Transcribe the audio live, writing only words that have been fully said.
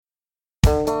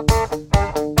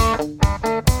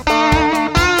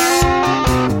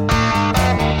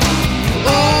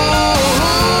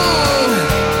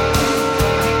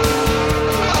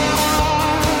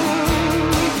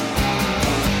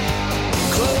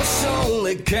Success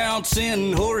only counts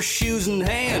in horseshoes and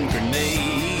hand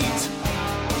grenades.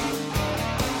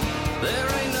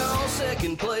 There ain't no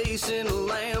second place in a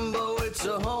Lambo, it's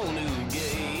a whole new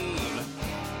game.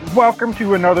 Welcome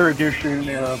to another edition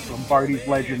of Lombardi's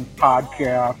Legends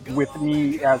podcast. With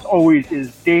me, as always,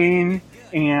 is Dane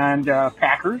and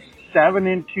Packers,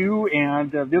 7-2,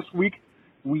 and this week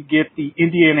we get the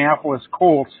Indianapolis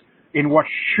Colts in what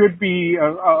should be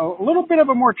a little bit of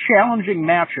a more challenging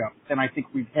matchup than I think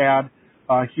we've had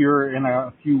here in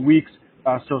a few weeks.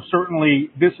 So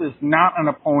certainly this is not an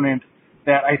opponent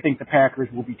that I think the Packers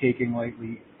will be taking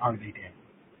lightly, are they, Dan?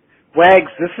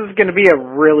 Wags, this is going to be a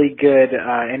really good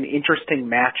and interesting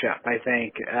matchup, I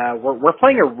think. We're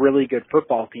playing a really good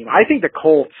football team. I think the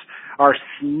Colts are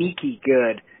sneaky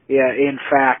good. Yeah, in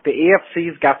fact, the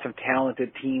AFC's got some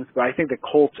talented teams, but I think the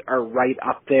Colts are right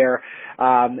up there.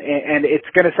 And it's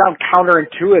going to sound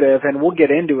counterintuitive, and we'll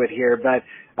get into it here, but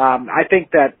I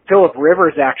think that Phillip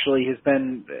Rivers actually has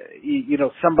been,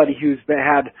 somebody who's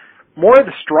had more of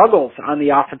the struggles on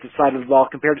the offensive side of the ball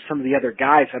compared to some of the other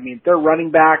guys. I mean, they're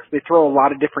running backs. They throw a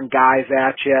lot of different guys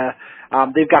at you.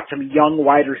 They've got some young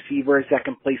wide receivers that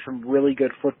can play some really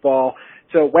good football.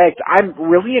 So, Wags, I'm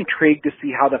really intrigued to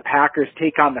see how the Packers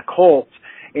take on the Colts.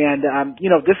 And,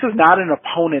 this is not an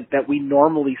opponent that we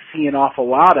normally see an awful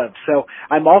lot of. So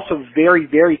I'm also very,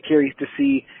 very curious to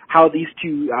see how these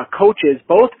two coaches,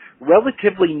 both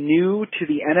relatively new to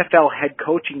the NFL head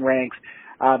coaching ranks,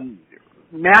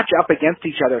 match up against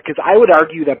each other, because I would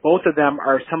argue that both of them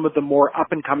are some of the more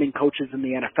up-and-coming coaches in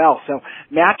the NFL. So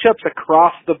matchups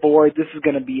across the board, this is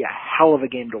going to be a hell of a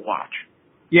game to watch.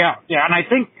 Yeah, and I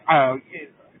think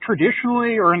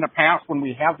traditionally or in the past when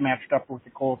we have matched up with the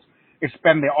Colts, it's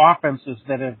been the offenses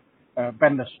that have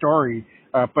been the story.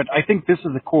 But I think this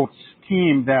is the Colts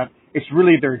team that it's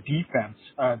really their defense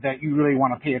that you really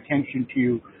want to pay attention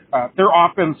to. Their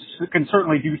offense can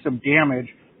certainly do some damage.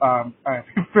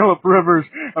 Phillip Rivers,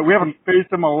 we haven't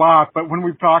faced him a lot, but when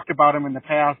we've talked about him in the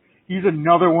past, he's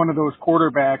another one of those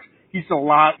quarterbacks. He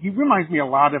reminds me a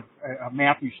lot of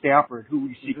Matthew Stafford, who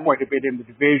we see quite a bit in the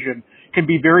division, can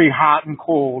be very hot and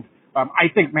cold. I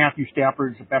think Matthew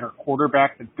Stafford is a better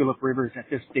quarterback than Phillip Rivers at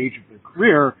this stage of their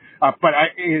career, but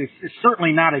it's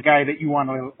certainly not a guy that you want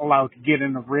to allow to get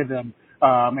in a rhythm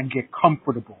and get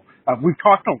comfortable. We've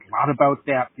talked a lot about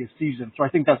that this season, so I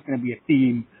think that's going to be a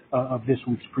theme of this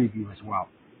week's preview as well.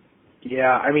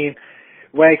 Yeah, I mean,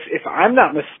 Wags, if I'm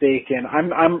not mistaken,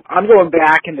 I'm going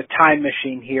back in the time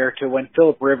machine here to when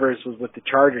Phillip Rivers was with the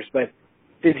Chargers, but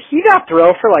did he not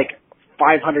throw for like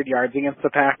 500 yards against the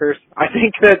Packers? I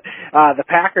think that the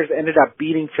Packers ended up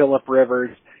beating Phillip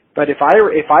Rivers, but if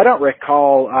I don't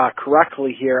recall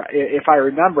correctly here, if I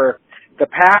remember, the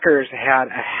Packers had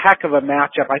a heck of a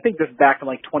matchup. I think this is back in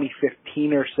like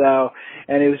 2015 or so,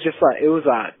 and it was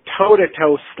a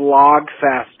toe-to-toe slog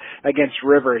fest against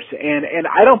Rivers, and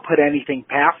I don't put anything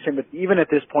past him, even at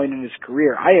this point in his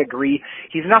career. I agree,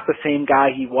 he's not the same guy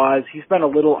he was. He's been a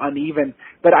little uneven,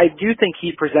 but I do think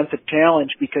he presents a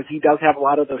challenge because he does have a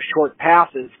lot of those short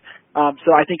passes. So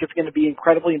I think it's going to be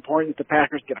incredibly important that the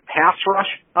Packers get a pass rush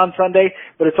on Sunday,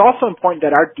 but it's also important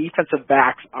that our defensive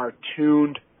backs are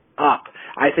tuned up.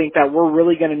 I think that we're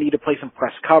really going to need to play some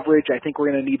press coverage. I think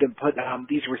we're going to need to put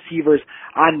these receivers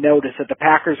on notice that the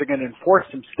Packers are going to enforce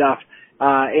some stuff.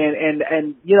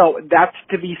 And that's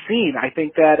to be seen. I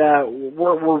think that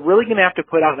we're really going to have to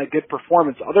put out a good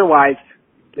performance. Otherwise,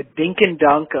 the dink and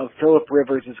dunk of Phillip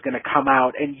Rivers is going to come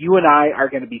out, and you and I are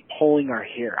going to be pulling our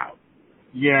hair out.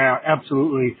 Yeah,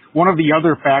 absolutely. One of the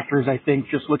other factors, I think,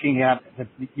 just looking at at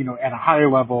a higher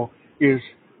level, is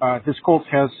this Colts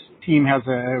team has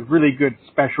a really good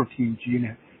special teams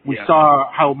unit. We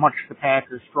saw how much the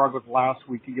Packers struggled last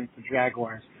week against the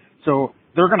Jaguars. So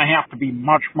they're going to have to be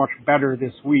much, much better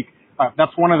this week.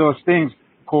 That's one of those things.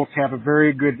 Colts have a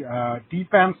very good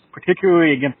defense,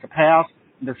 particularly against the pass,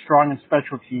 and they're strong in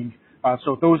special teams.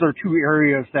 So those are two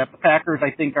areas that the Packers,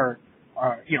 I think, are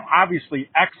obviously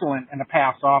excellent in the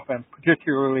pass offense,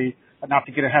 particularly, not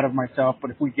to get ahead of myself,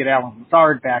 but if we get Alan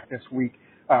Lazard back this week,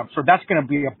 so that's going to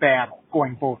be a battle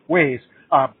going both ways.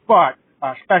 But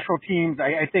special teams,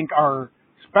 I think our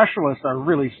specialists are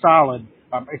really solid.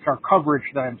 It's our coverage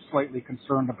that I'm slightly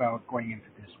concerned about going into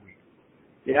this week.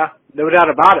 Yeah, no doubt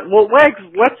about it. Well, Wags,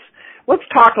 let's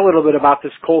talk a little bit about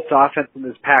this Colts offense and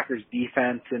this Packers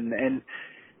defense, and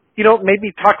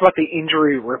maybe talk about the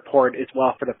injury report as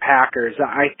well for the Packers.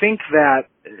 I think that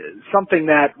something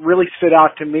that really stood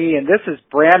out to me, and this is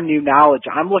brand new knowledge,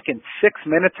 I'm looking 6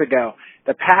 minutes ago,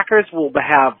 the Packers will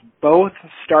have both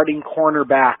starting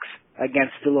cornerbacks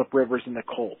against Phillip Rivers and the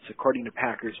Colts, according to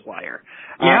Packers Wire.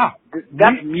 Yeah.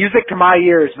 That's music to my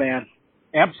ears, man.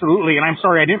 Absolutely, and I'm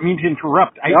sorry, I didn't mean to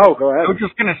interrupt. No, go ahead. I was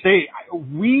just going to say,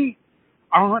 we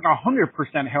aren't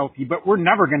 100% healthy, but we're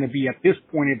never going to be at this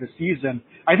point of the season.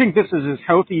 I think this is as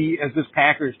healthy as this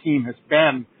Packers team has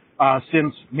been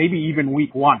since maybe even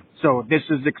week one. So this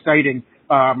is exciting.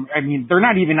 I mean, they're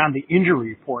not even on the injury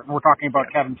report, and we're talking about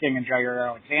Kevin King and Jair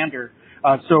Alexander.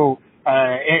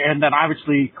 And then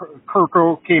obviously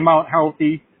Kirko came out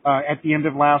healthy at the end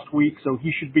of last week, so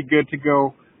he should be good to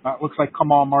go. Looks like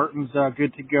Kamal Martin's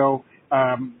good to go.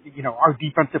 Our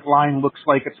defensive line looks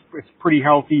like it's pretty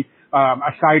healthy,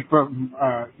 aside from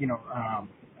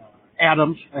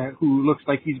Adams, who looks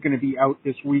like he's going to be out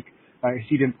this week.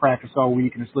 He didn't practice all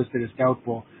week and is listed as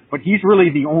doubtful. But he's really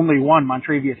the only one,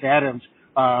 Montravius Adams,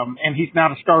 and he's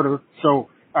not a starter. So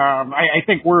I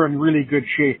think we're in really good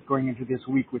shape going into this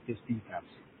week with this defense.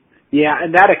 Yeah,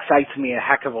 and that excites me a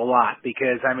heck of a lot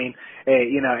because, I mean,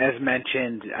 as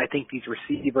mentioned, I think these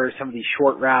receivers, some of these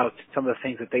short routes, some of the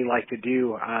things that they like to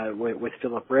do with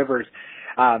Phillip Rivers,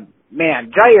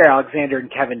 Jair Alexander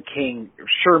and Kevin King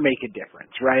sure make a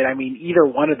difference, right? I mean, either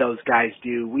one of those guys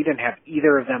do. We didn't have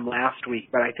either of them last week,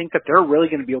 but I think that they're really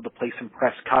going to be able to play some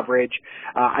press coverage.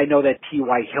 I know that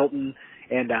T.Y. Hilton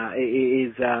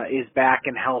is back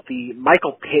and healthy.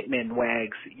 Michael Pittman,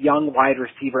 Wags, young wide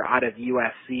receiver out of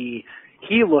USC.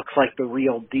 He looks like the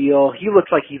real deal. He looks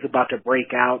like he's about to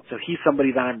break out, so he's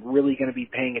somebody that I'm really going to be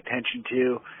paying attention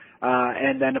to.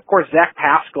 And then, of course, Zach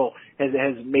Pascal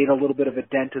has made a little bit of a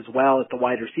dent as well at the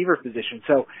wide receiver position.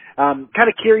 So kind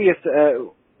of curious,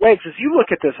 Wags, as you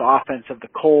look at this offense of the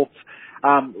Colts,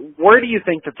 where do you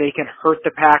think that they can hurt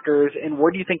the Packers, and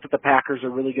where do you think that the Packers are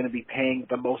really going to be paying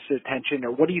the most attention,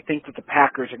 or what do you think that the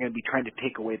Packers are going to be trying to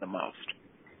take away the most?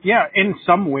 Yeah, in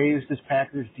some ways, this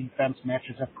Packers defense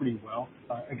matches up pretty well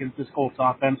against this Colts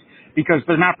offense because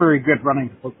they're not very good running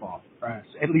the football,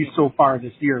 at least so far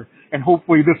this year. And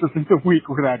hopefully this isn't the week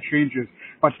where that changes.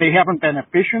 But they haven't been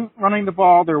efficient running the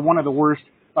ball. They're one of the worst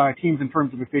teams in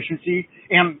terms of efficiency.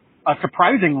 And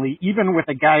surprisingly, even with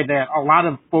a guy that a lot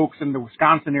of folks in the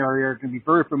Wisconsin area are going to be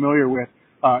very familiar with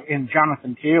in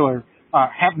Jonathan Taylor,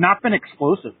 have not been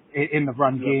explosive in the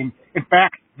run game. In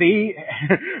fact,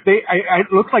 it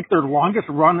looks like their longest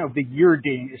run of the year,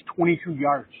 Dane, is 22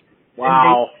 yards.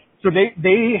 Wow. So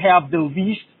they have the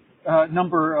least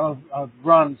number of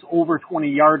runs over 20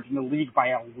 yards in the league by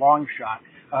a long shot.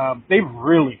 They've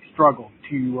really struggled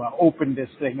to open this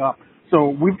thing up. So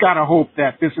we've got to hope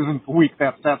that this isn't the week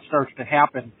that starts to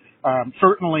happen.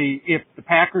 Certainly, if the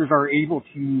Packers are able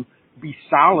to be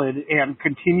solid and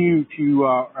continue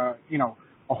to,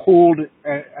 hold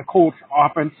a Colts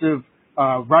offensive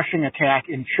rushing attack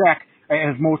in check,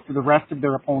 as most of the rest of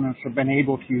their opponents have been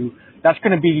able to, that's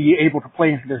going to be able to play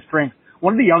into their strengths.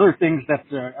 One of the other things that's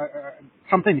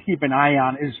something to keep an eye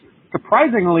on is,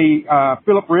 surprisingly,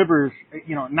 Phillip Rivers,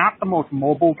 not the most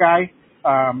mobile guy.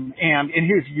 And in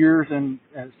his years in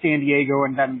San Diego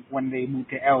and then when they moved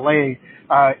to LA,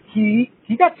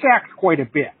 he got sacked quite a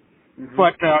bit. Mm-hmm.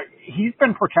 But he's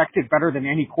been protected better than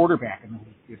any quarterback in the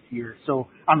league this year. So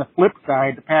on the flip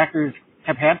side, the Packers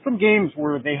have had some games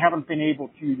where they haven't been able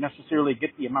to necessarily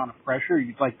get the amount of pressure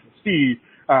you'd like to see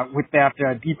with that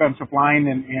defensive line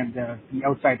and the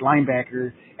outside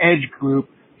linebacker edge group.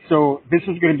 So this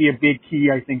is going to be a big key,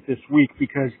 I think, this week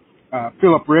because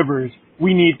Phillip Rivers,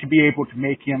 we need to be able to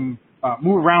make him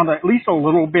move around at least a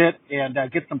little bit and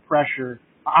get some pressure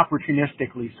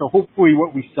opportunistically. So hopefully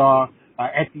what we saw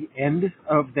at the end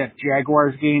of that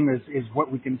Jaguars game is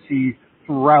what we can see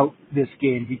throughout this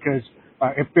game because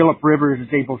if Phillip Rivers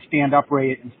is able to stand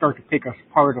upright and start to pick us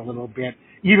apart a little bit,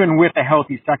 even with a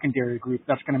healthy secondary group,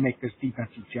 that's going to make this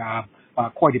defensive job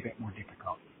quite a bit more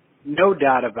difficult. No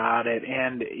doubt about it.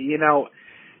 And,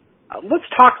 let's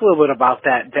talk a little bit about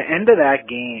that. The end of that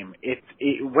game,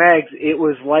 Wags, it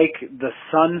was like the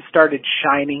sun started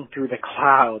shining through the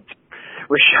clouds.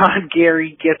 Rashawn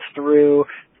Gary gets through,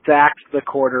 sacks the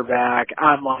quarterback.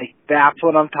 I'm like, that's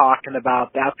what I'm talking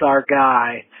about. That's our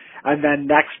guy. And then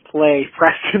next play,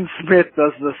 Preston Smith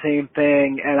does the same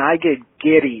thing, and I get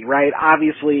giddy, right?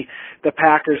 Obviously, the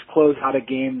Packers close out a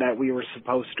game that we were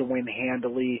supposed to win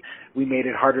handily. We made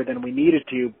it harder than we needed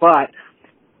to, but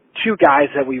two guys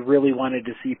that we really wanted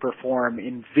to see perform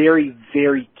in very,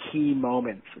 very key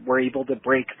moments were able to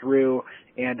break through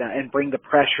and bring the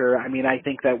pressure. I mean, I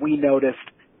think that we noticed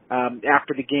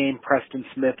after the game, Preston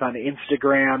Smith on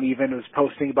Instagram even was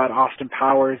posting about Austin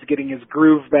Powers getting his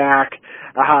groove back.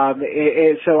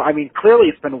 So, I mean, clearly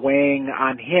it's been weighing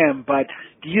on him, but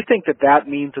do you think that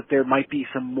means that there might be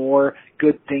some more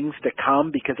good things to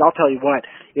come? Because I'll tell you what,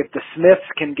 if the Smiths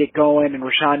can get going and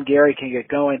Rashawn Gary can get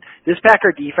going, this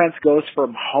Packer defense goes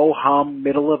from ho-hum,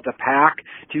 middle of the pack,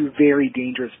 to very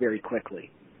dangerous very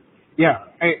quickly. Yeah,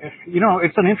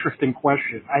 it's an interesting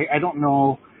question. I don't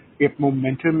know if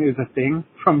momentum is a thing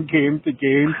from game to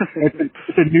game.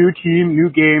 It's a new team, new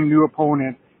game, new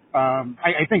opponent.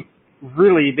 I think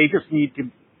really they just need to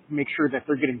make sure that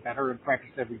they're getting better in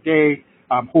practice every day.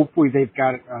 Hopefully they've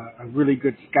got a really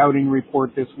good scouting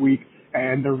report this week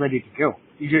and they're ready to go.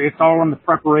 It's all in the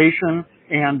preparation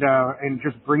and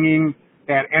just bringing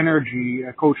that energy.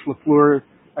 Coach LaFleur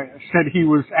said he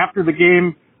was, after the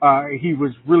game, he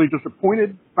was really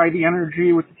disappointed by the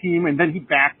energy with the team, and then he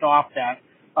backed off that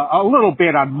a little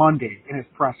bit on Monday in his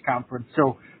press conference.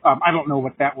 So I don't know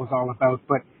what that was all about,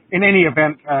 but in any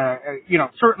event,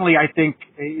 certainly I think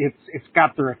it's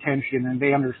got their attention, and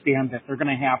they understand that they're going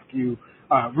to have to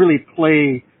really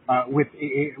play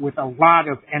with a lot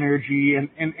of energy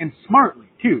and smartly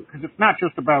too, because it's not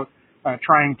just about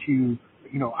trying to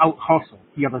out hustle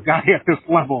the other guy at this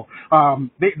level.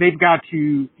 They've got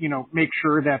to make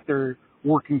sure that they're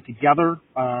working together,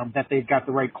 that they've got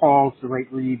the right calls, the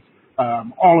right reads,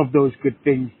 all of those good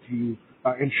things to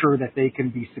ensure that they can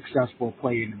be successful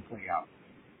play in and play out.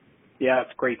 Yeah,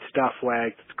 it's great stuff,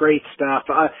 Wags. It's great stuff.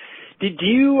 How do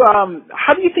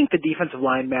you think the defensive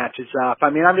line matches up?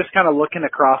 I mean, I'm just kind of looking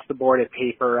across the board at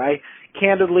paper.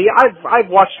 I've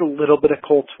watched a little bit of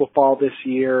Colts football this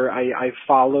year. I've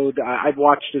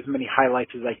watched as many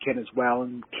highlights as I can as well,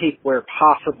 and tape where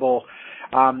possible.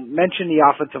 Mention the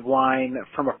offensive line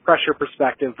from a pressure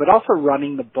perspective, but also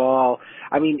running the ball.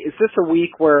 I mean, is this a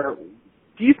week where,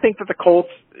 do you think that the Colts,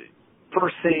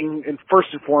 first and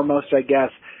foremost, I guess,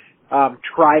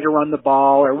 try to run the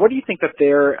ball, or what do you think that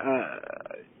their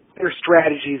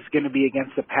strategy is going to be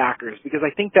against the Packers? Because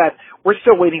I think that we're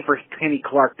still waiting for Kenny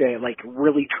Clark to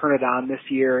really turn it on this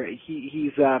year.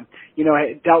 He's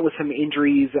dealt with some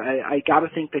injuries. I got to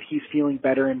think that he's feeling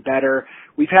better and better.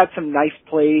 We've had some nice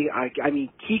play.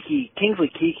 Kingsley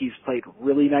Kiki's played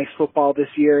really nice football this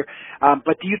year.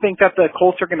 But do you think that the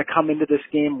Colts are going to come into this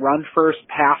game run first,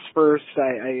 pass first?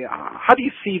 How do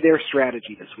you see their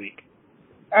strategy this week?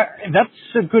 That's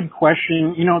a good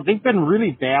question. They've been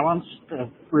really balanced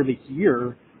for the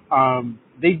year.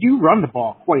 They do run the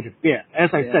ball quite a bit.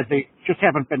 As I said, they just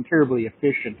haven't been terribly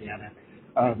efficient at it.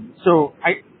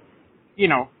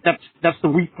 That's the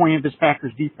weak point of this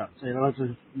Packers defense.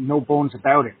 There's no bones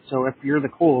about it. So if you're the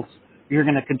Colts, you're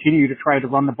going to continue to try to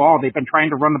run the ball. They've been trying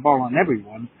to run the ball on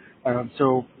everyone.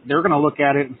 So they're going to look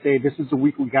at it and say, this is the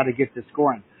week we got to get this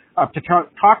going. To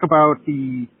talk about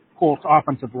the Colts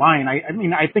offensive line,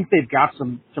 I think they've got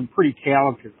some pretty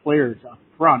talented players up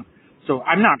front. So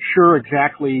I'm not sure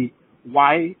exactly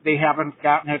why they haven't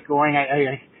gotten it going.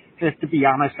 I have to be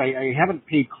honest, I haven't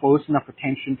paid close enough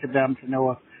attention to them to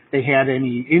know if they had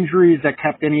any injuries that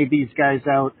kept any of these guys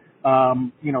out,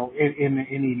 in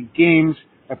any games,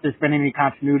 if there's been any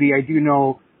continuity. I do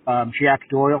know Jack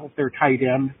Doyle, their tight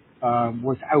end,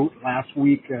 was out last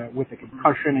week with a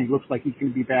concussion. He looks like he's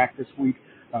going to be back this week.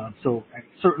 So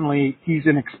certainly he's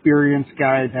an experienced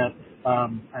guy that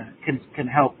can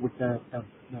help with the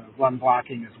run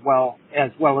blocking as well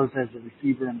as a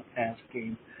receiver in the pass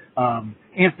game.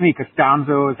 Anthony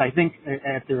Costanzo is, I think,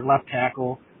 at their left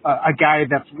tackle, a guy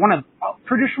that's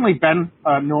traditionally been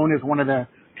known as one of the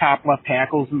top left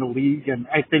tackles in the league, and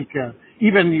I think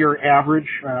even your average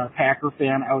Packer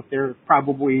fan out there is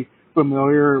probably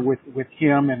familiar with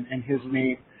him and his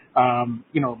name.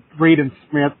 Braden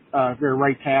Smith, their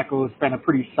right tackle, has been a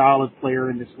pretty solid player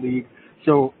in this league.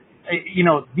 So,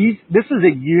 this is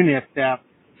a unit that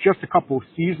just a couple of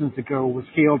seasons ago was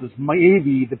hailed as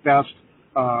maybe the best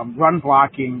run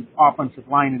blocking offensive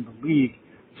line in the league.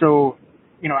 So,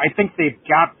 I think they've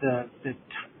got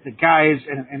the guys,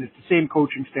 and it's the same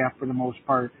coaching staff for the most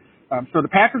part. So the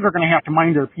Packers are going to have to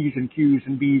mind their P's and Q's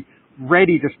and be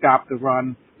ready to stop the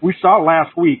run. We saw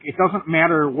last week, it doesn't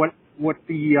matter what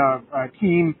the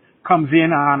team comes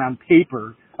in on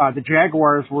paper. The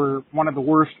Jaguars were one of the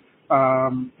worst,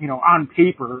 on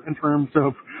paper in terms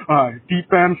of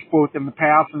defense, both in the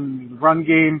pass and the run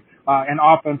game, and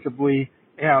offensively.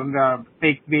 And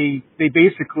they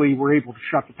basically were able to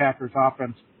shut the Packers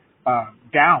offense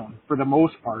down for the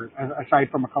most part, aside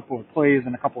from a couple of plays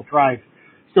and a couple of drives.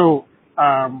 So,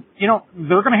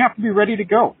 they're going to have to be ready to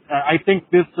go. I think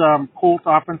this Colts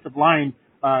offensive line,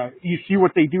 you see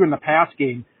what they do in the pass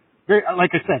game.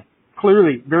 Like I said,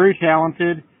 clearly very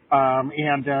talented,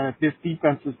 and this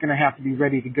defense is going to have to be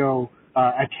ready to go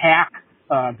attack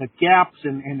the gaps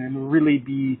and really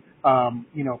be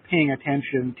paying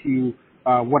attention to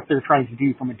what they're trying to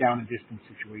do from a down and distance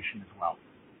situation as well.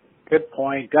 Good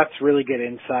point. That's really good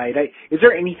insight. Is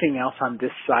there anything else on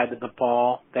this side of the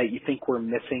ball that you think we're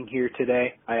missing here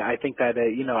today? I think that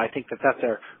I think that that's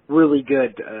a really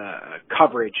good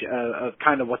coverage of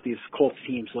kind of what these Colts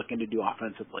teams looking to do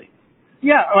offensively.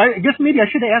 Yeah, I guess maybe I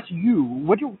should ask you.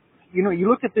 You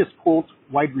look at this Colts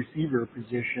wide receiver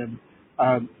position.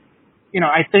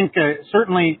 I think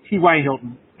certainly T.Y.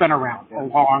 Hilton's been around a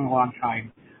long, long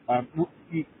time.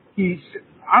 He's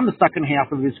on the second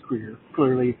half of his career,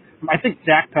 clearly. I think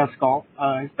Zach Pascal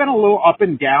has been a little up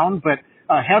and down, but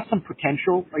has some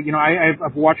potential.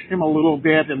 I've watched him a little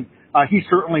bit, and he's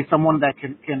certainly someone that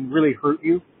can really hurt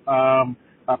you,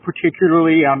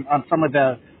 particularly on some of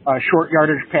the short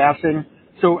yardage passing.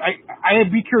 So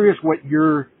I'd be curious what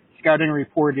your scouting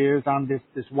report is on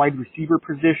this wide receiver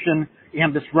position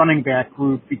and this running back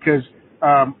group, because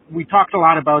we talked a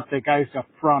lot about the guys up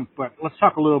front, but let's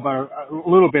talk a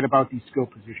little bit about these skill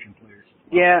position players.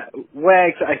 Yeah,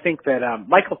 Wags, I think that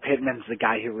Michael Pittman's the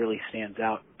guy who really stands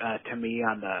out to me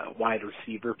on the wide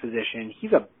receiver position.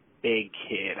 He's a big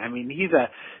kid. I mean, he's a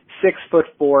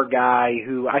 6'4" guy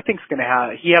who I think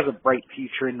he has a bright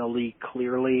future in the league,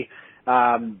 clearly. But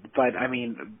I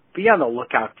mean, be on the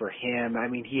lookout for him. I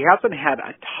mean, he hasn't had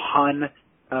a ton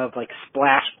of like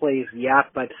splash plays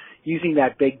yet, but using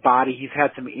that big body, he's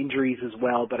had some injuries as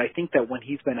well. But I think that when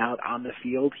he's been out on the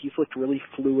field, he's looked really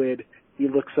fluid. He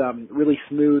looks really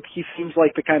smooth. He seems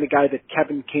like the kind of guy that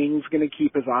Kevin King's going to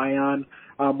keep his eye on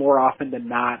more often than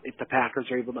not if the Packers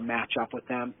are able to match up with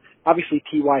them. Obviously,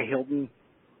 T.Y. Hilton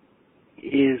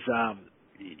is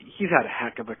he's had a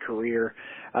heck of a career,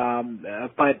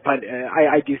 but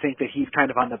I do think that he's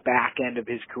kind of on the back end of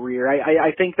his career.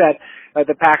 I think that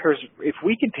the Packers, if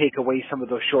we can take away some of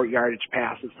those short yardage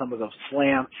passes, some of those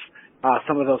slants,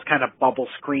 some of those kind of bubble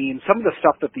screens, some of the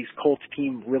stuff that these Colts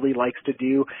team really likes to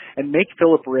do, and make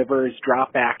Phillip Rivers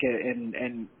drop back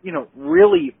and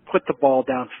really put the ball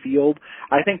downfield,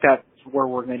 I think that's where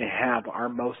we're going to have our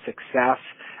most success.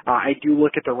 I do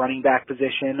look at the running back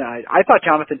position. I thought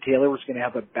Jonathan Taylor was going to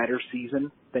have a better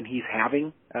season than he's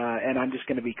having, and I'm just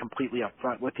going to be completely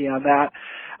upfront with you on that.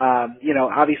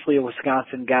 Obviously a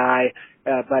Wisconsin guy,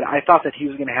 but I thought that he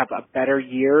was going to have a better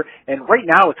year. And right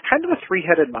now, it's kind of a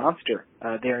three-headed monster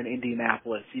there in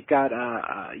Indianapolis. You've got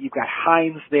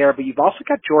Hines there, but you've also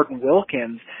got Jordan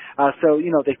Wilkins. So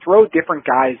they throw different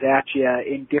guys at you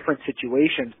in different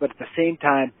situations, but at the same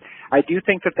time, I do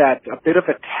think that that's a bit of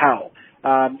a tell.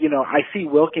 I see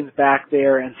Wilkins back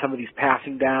there and some of these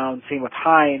passing downs. Same with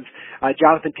Hines.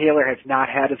 Jonathan Taylor has not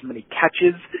had as many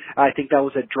catches. I think that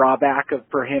was a drawback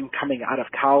for him coming out of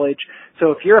college.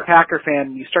 So if you're a Packer fan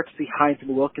and you start to see Hines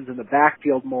and Wilkins in the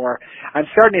backfield more, I'm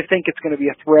starting to think it's going to be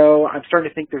a throw. I'm starting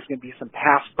to think there's going to be some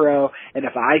pass pro. And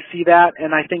if I see that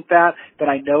and I think that, then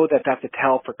I know that that's a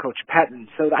tell for Coach Pettin.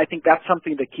 So I think that's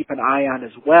something to keep an eye on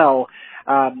as well.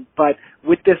 But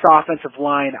with this offensive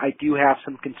line, I do have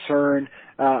some concern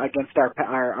against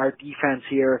our defense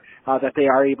here that they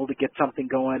are able to get something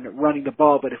going running the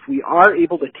ball. But if we are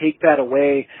able to take that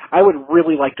away, I would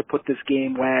really like to put this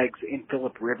game, Wags, in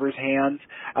Phillip Rivers' hands.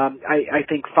 I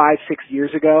think 5-6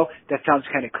 years ago, that sounds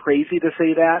kind of crazy to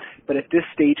say that, but at this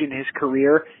stage in his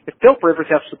career, if Phillip Rivers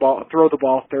has to throw the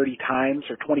ball 30 times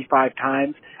or 25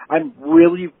 times, I'm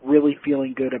really, really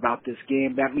feeling good about this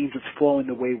game. That means it's flowing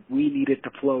the way we need it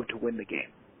to flow to win the game.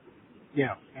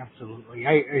 Yeah, absolutely.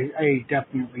 I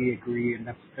definitely agree, and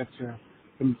that's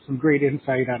some great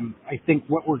insight on, I think,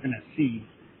 what we're going to see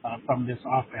from this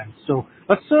offense. So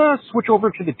let's switch over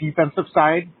to the defensive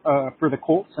side for the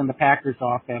Colts and the Packers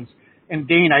offense. And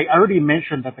Dane, I already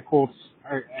mentioned that the Colts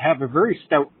have a very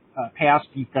stout pass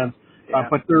defense,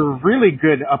 but they're really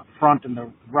good up front in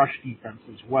the rush defense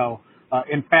as well.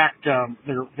 In fact,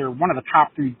 they're one of the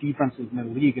top three defenses in the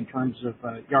league in terms of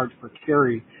yards per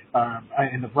carry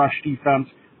in the rush defense.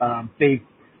 The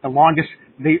longest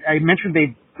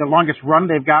run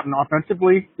they've gotten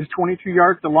offensively is 22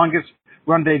 yards. The longest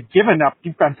run they've given up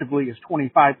defensively is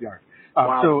 25 yards.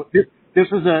 Wow. So this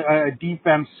is a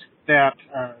defense that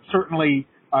certainly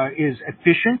is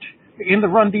efficient in the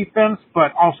run defense,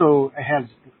 but also has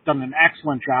done an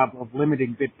excellent job of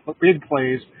limiting big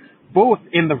plays, both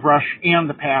in the rush and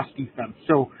the pass defense.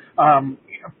 So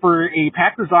for a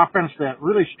Packers offense that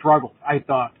really struggled, I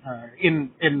thought,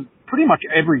 in pretty much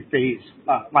every phase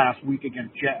last week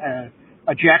against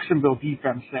a Jacksonville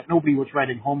defense that nobody was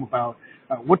writing home about,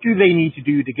 What do they need to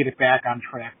do to get it back on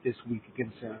track this week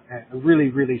against a really,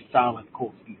 really solid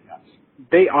Colts defense?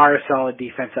 They are a solid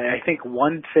defense. I think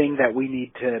one thing that we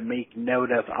need to make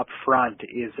note of up front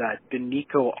is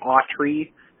Danico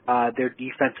Autry, their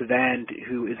defensive end,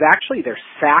 who is actually their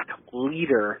sack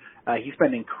leader. He's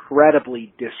been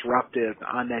incredibly disruptive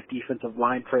on that defensive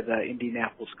line for the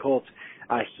Indianapolis Colts.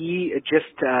 He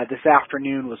just this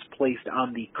afternoon was placed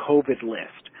on the COVID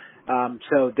list.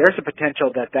 So there's a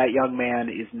potential that that young man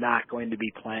is not going to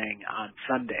be playing on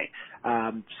Sunday.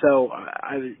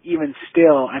 Even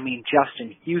still, I mean,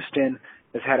 Justin Houston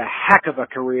has had a heck of a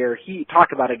career. He talk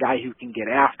about a guy who can get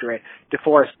after it.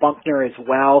 DeForest Buckner as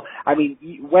well. I mean,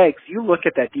 Wags, you look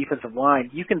at that defensive line,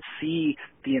 you can see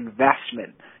the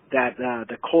investment that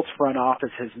the Colts front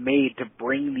office has made to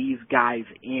bring these guys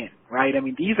in, right? I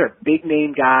mean, these are big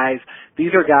name guys.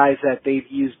 These are guys that they've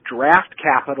used draft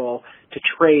capital to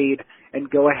trade and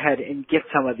go ahead and get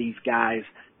some of these guys.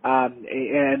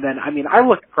 And then, I mean, I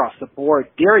look across the board.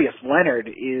 Darius Leonard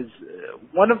is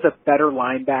one of the better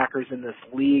linebackers in this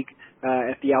league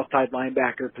at the outside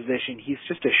linebacker position. He's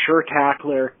just a sure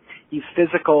tackler. He's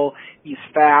physical. He's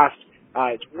fast.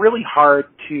 It's really hard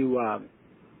to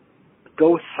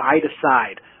go side to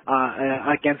side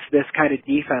against this kind of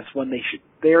defense when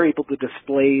they're able to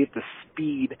display the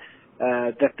speed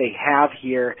that they have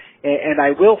here. And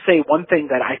I will say one thing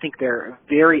that I think they're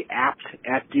very apt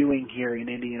at doing here in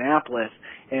Indianapolis,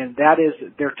 and that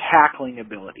is their tackling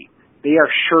ability. They are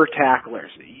sure tacklers.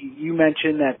 You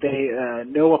mentioned that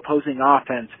no opposing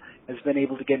offense has been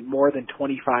able to get more than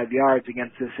 25 yards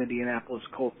against this Indianapolis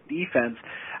Colts defense.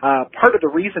 Part of the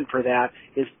reason for that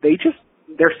is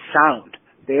they're sound.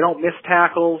 They don't miss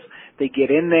tackles. They get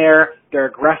in there. They're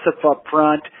aggressive up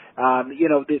front.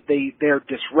 They're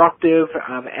disruptive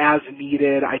as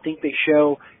needed. I think they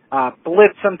show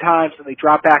blitz sometimes and they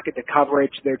drop back into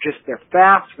coverage. They're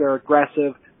fast. They're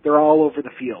aggressive. They're all over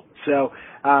the field. So,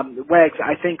 Wags,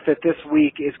 I think that this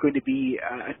week is going to be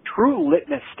a true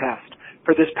litmus test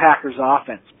for this Packers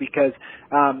offense because,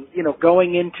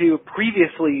 going into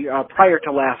previously, prior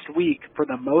to last week, for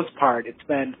the most part, it's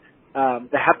been,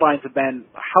 the headlines have been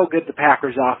how good the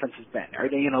Packers offense has been. Are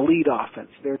they an elite offense?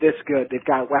 They're this good. They've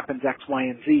got weapons X, Y,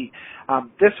 and Z.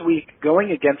 This week,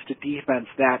 going against a defense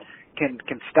that can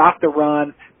stop the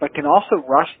run, but can also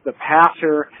rush the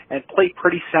passer and play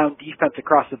pretty sound defense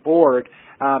across the board,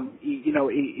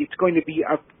 it's going to be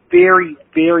a very,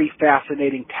 very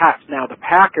fascinating test. Now, the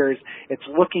Packers, it's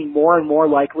looking more and more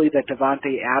likely that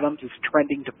Davante Adams is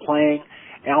trending to playing.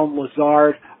 Allen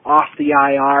Lazard off the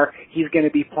IR. He's going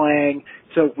to be playing.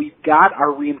 So we've got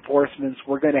our reinforcements.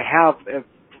 We're going to have,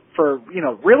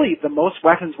 really the most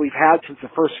weapons we've had since the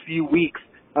first few weeks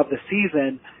of the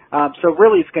season. So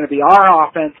really it's going to be our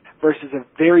offense versus a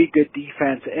very good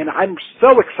defense. And I'm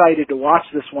so excited to watch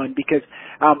this one because,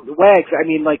 Wags,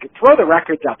 throw the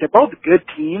records out. They're both good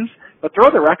teams, but throw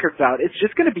the records out. It's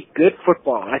just going to be good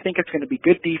football. I think it's going to be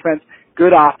good defense,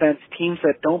 good offense, teams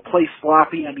that don't play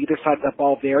sloppy on either side of the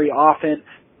ball very often,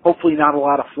 hopefully not a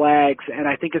lot of flags, and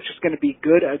I think it's just going to be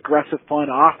good, aggressive, fun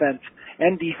offense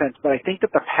and defense. But I think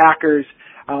that the Packers,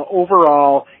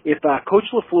 overall, if Coach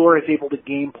LaFleur is able to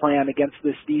game plan against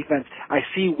this defense, I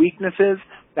see weaknesses.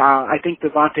 I think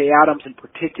Davante Adams in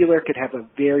particular could have a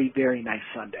very, very nice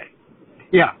Sunday.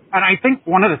 Yeah, and I think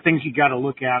one of the things you got to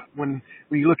look at when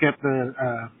we look at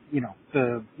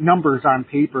the numbers on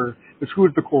paper is who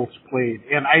the Colts played.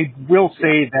 And I will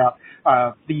say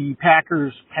that the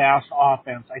Packers' pass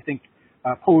offense, I think,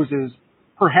 poses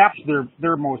perhaps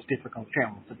their most difficult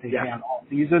challenge that they've had all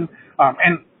season.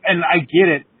 And I get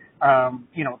it.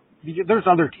 There's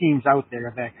other teams out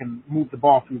there that can move the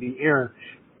ball through the air,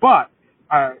 but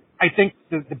I think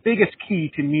the biggest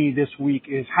key to me this week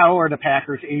is how are the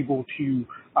Packers able to,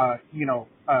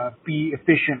 be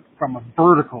efficient from a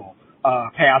vertical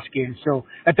pass game. So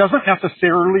that doesn't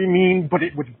necessarily mean, but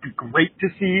it would be great to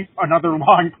see another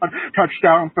long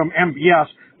touchdown from MBS.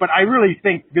 But I really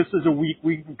think this is a week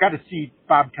we've got to see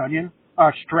Bob Tunyon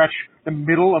stretch the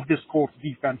middle of this Colts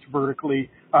defense vertically,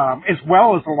 as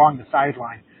well as along the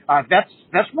sideline.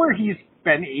 That's where he's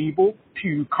been able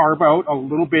to carve out a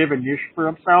little bit of a niche for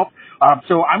himself.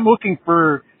 So I'm looking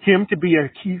for him to be a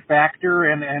key factor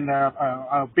and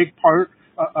a big part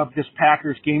of this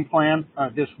Packers game plan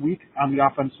this week on the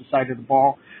offensive side of the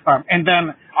ball. And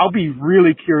then I'll be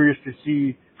really curious to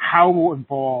see how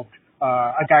involved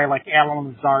a guy like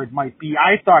Allen Lazard might be.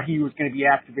 I thought he was going to be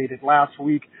activated last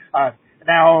week.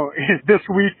 Now, this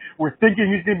week, we're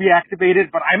thinking he's going to be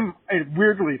activated, but I'm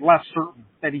weirdly less certain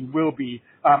that he will be.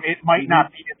 It might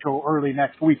not be until early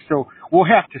next week, so we'll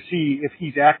have to see if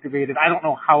he's activated. I don't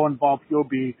know how involved he'll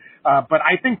be, but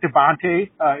I think Devontae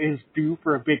is due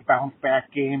for a big bounce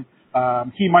back game.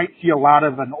 He might see a lot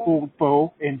of an old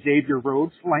foe in Xavier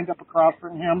Rhodes lined up across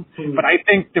from him, but I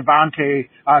think Devontae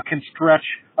can stretch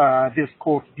this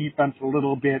Colts defense a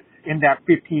little bit in that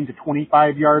 15 to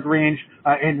 25 yard range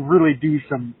and really do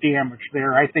some damage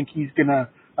there. I think he's gonna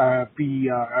be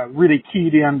really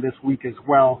keyed in this week as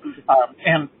well.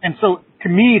 And so to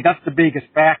me, that's the biggest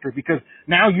factor, because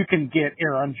now you can get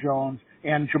Aaron Jones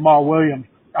and Jamal Williams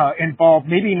involved,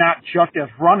 maybe not just as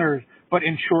runners, but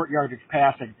in short yardage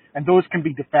passing. And those can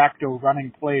be de facto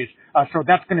running plays. So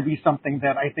that's going to be something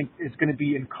that I think is going to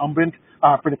be incumbent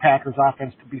for the Packers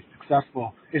offense to be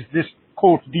successful, is this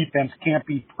Colts defense can't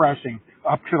be pressing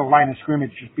up to the line of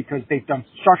scrimmage just because they've done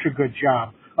such a good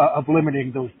job of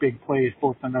limiting those big plays,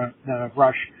 both in the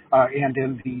rush and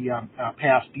in the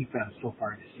pass defense so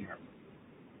far this year.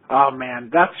 Oh man,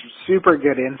 that's super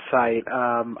good insight.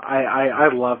 I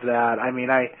love that. I mean,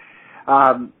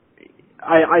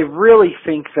 I really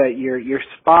think that you're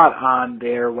spot on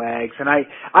there, Wags, and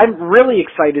I'm really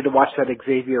excited to watch that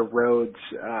Xavier Rhodes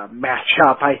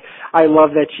matchup. I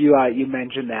love that you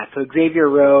mentioned that. So Xavier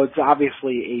Rhodes,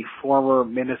 obviously a former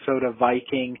Minnesota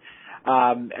Viking,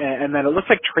 and then it looks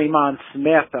like Tremon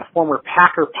Smith, a former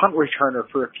Packer punt returner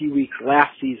for a few weeks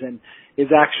last season, is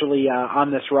actually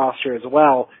on this roster as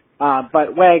well.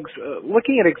 But Wags,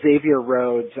 looking at Xavier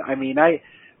Rhodes, I mean,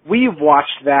 we've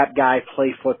watched that guy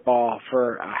play football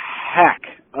for a heck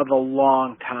of a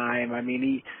long time. I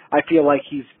mean, I feel like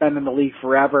he's been in the league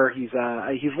forever. He's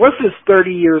listed as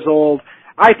 30 years old.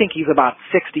 I think he's about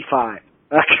 65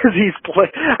 because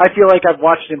I feel like I've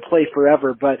watched him play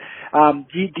forever. But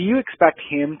do you expect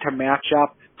him to match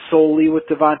up solely with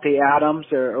Devontae Adams,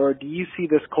 or do you see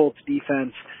this Colts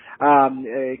defense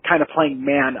kind of playing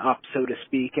man up, so to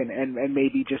speak, and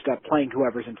maybe just playing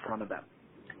whoever's in front of them?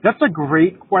 That's a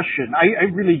great question. I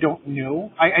really don't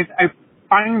know. I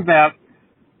find that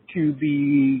to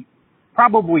be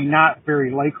probably not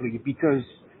very likely, because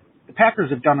the Packers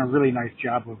have done a really nice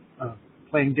job of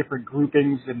playing different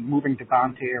groupings and moving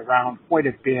Devontae around quite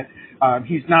a bit.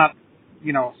 He's not,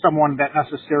 someone that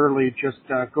necessarily just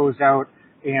goes out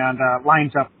and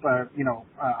lines up,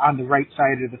 on the right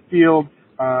side of the field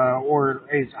or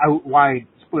is out wide,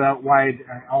 split out wide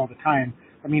all the time.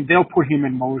 I mean, they'll put him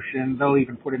in motion. They'll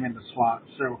even put him in the slot.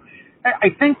 So I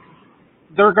think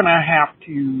they're going to have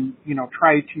to,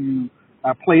 try to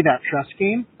play that chess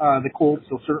game. The Colts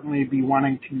will certainly be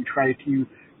wanting to try to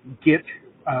get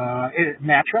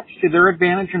matchups to their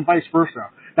advantage and vice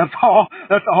versa. That's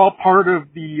all part of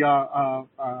the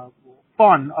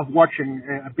fun of watching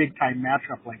a big-time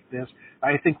matchup like this.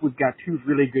 I think we've got two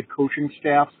really good coaching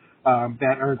staffs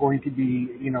that are going to be,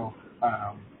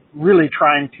 really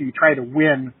trying to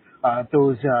win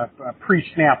those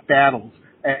pre-snap battles.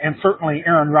 And certainly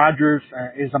Aaron Rodgers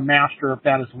is a master of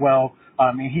that as well.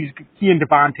 And he and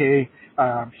Devontae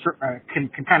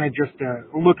can kind of just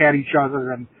look at each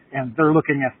other, and they're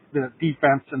looking at the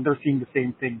defense and they're seeing the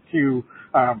same thing too.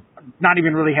 Not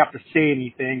even really have to say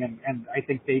anything, and I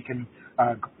think they can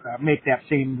make that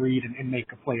same read and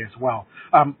make a play as well.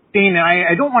 Dane,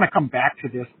 I don't want to come back to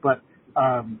this, but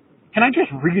can I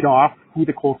just read off who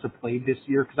the Colts have played this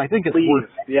year? Because I think it's worth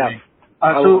it. Yeah.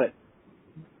 So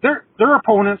their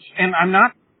opponents, and I'm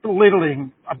not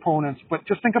belittling opponents, but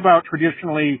just think about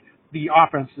traditionally the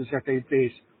offenses that they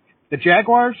face. The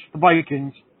Jaguars, the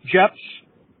Vikings, Jets,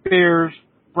 Bears,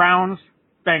 Browns,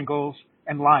 Bengals,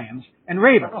 and Lions, and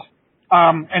Ravens.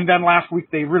 And then last week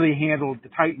they really handled the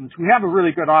Titans, who have a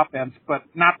really good offense, but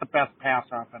not the best pass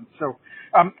offense. So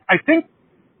I think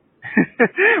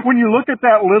when you look at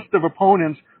that list of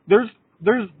opponents,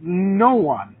 there's no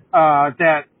one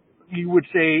that you would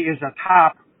say is a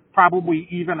top, probably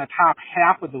even a top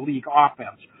half of the league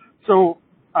offense. So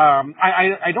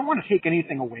I don't want to take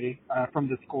anything away from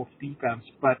this Colts defense,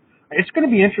 but it's going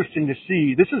to be interesting to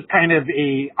see. This is kind of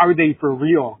a are they for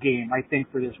real game, I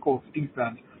think, for this Colts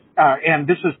defense. And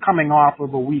this is coming off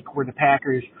of a week where the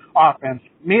Packers offense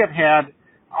may have had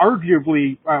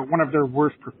arguably one of their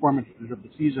worst performances of the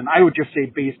season. I would just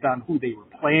say based on who they were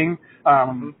playing.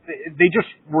 They just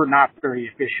were not very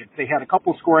efficient. They had a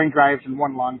couple scoring drives and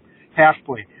one long pass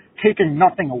play. Taking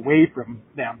nothing away from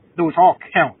them, those all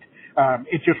count.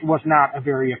 It just was not a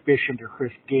very efficient or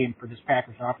crisp game for this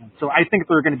Packers offense. So I think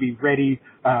they're going to be ready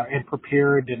and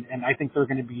prepared, and I think they're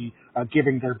going to be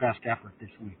giving their best effort this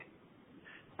week.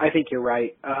 I think you're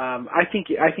right. I think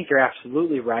you're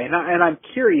absolutely right, and I'm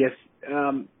curious.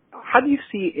 how do you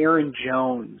see Aaron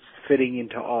Jones fitting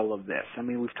into all of this? I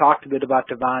mean, we've talked a bit about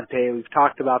Devontae. We've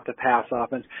talked about the pass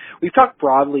offense. We've talked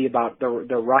broadly about the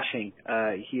rushing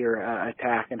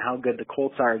attack and how good the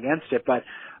Colts are against it. But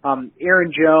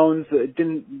Aaron Jones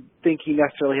didn't think he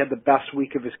necessarily had the best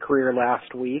week of his career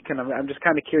last week. And I'm just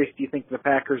kind of curious, do you think the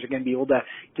Packers are going to be able to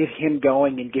get him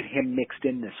going and get him mixed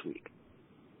in this week?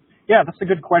 Yeah, that's a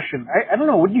good question. I don't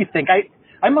know. What do you think?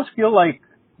 I must feel like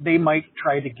they might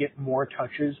try to get more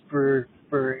touches for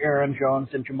Aaron Jones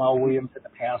and Jamal Williams in the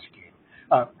pass game.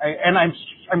 And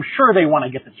I'm sure they want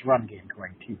to get this run game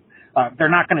going too. They're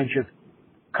not going to just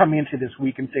come into this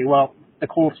week and say, well, the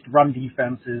Colts run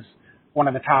defense is one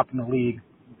of the top in the league.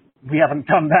 We haven't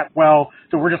done that well,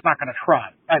 so we're just not going to try.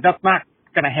 That's not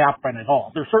going to happen at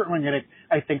all. They're certainly going to,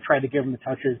 I think, try to give him the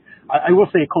touches. I will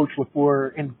say Coach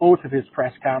LaFleur, in both of his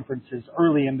press conferences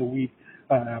early in the week,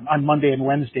 on Monday and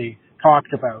Wednesday,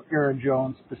 talked about Aaron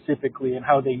Jones specifically and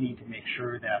how they need to make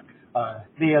sure that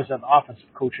they as an offensive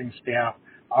coaching staff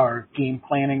are game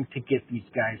planning to get these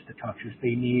guys the touches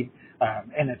they need.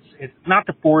 And it's not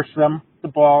to force them the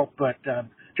ball, but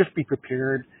just be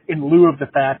prepared in lieu of the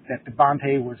fact that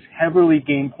Devontae was heavily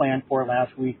game planned for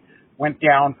last week, went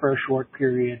down for a short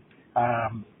period,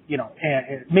 and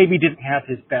maybe didn't have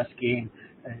his best game.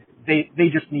 They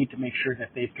just need to make sure that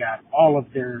they've got all of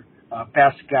their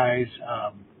best guys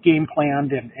game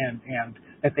planned and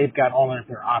that they've got all of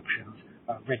their options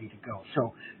ready to go.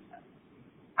 So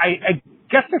I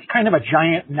guess that's kind of a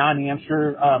giant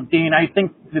non-answer. Dane, I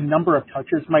think the number of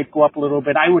touches might go up a little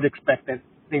bit. I would expect that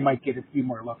they might get a few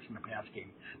more looks in the pass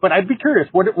game. But I'd be curious,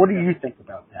 what do you think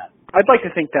about that? I'd like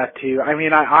to think that too. I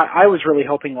mean, I was really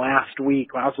hoping last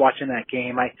week when I was watching that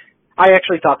game, I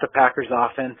actually thought the Packers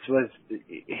offense was,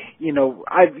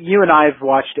 you and I have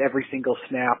watched every single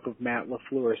snap of Matt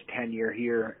LaFleur's tenure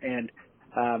here, and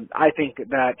I think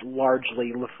that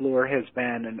largely LaFleur has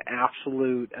been an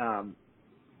absolute,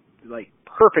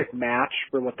 perfect match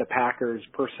for what the Packers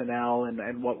personnel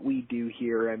and what we do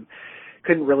here, and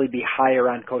couldn't really be higher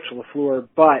on Coach LaFleur,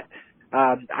 but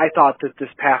I thought that this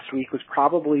past week was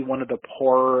probably one of the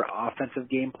poorer offensive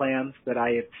game plans that I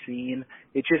had seen.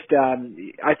 It just,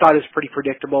 I thought it was pretty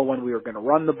predictable when we were going to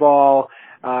run the ball.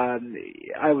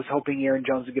 I was hoping Aaron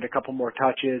Jones would get a couple more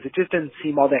touches. It just didn't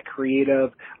seem all that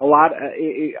creative.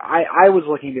 I was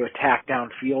looking to attack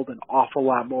downfield an awful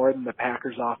lot more than the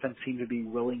Packers offense seemed to be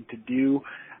willing to do,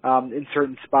 in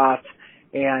certain spots.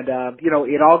 And,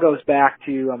 it all goes back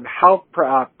to, how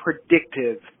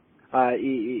predictive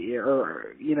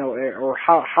or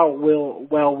how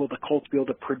well will the Colts be able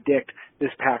to predict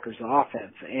this Packers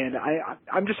offense? And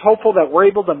I'm just hopeful that we're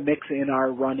able to mix in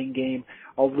our running game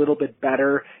a little bit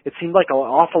better. It seemed like an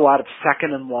awful lot of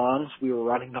second and longs we were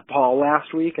running the ball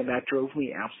last week, and that drove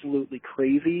me absolutely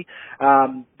crazy.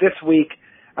 This week,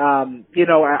 I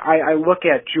look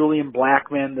at Julian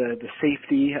Blackmon, the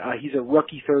safety. He's a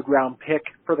rookie third-round pick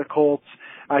for the Colts.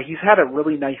 He's had a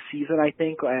really nice season, I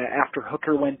think, after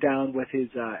Hooker went down with his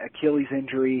Achilles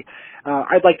injury.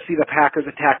 I'd like to see the Packers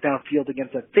attack downfield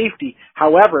against a safety.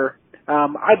 However,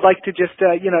 I'd like to just,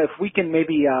 if we can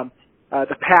maybe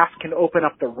the pass can open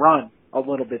up the run a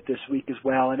little bit this week as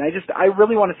well. And I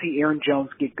really want to see Aaron Jones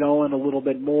get going a little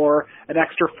bit more, an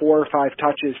extra 4 or 5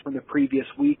 touches from the previous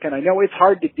week. And I know it's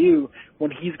hard to do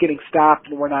when he's getting stopped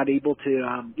and we're not able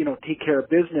to, take care of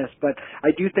business. But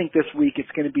I do think this week it's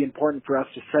going to be important for us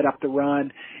to set up the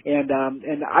run. And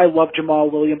I love Jamal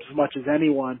Williams as much as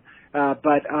anyone.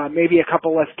 But maybe a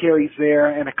couple less carries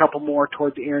there and a couple more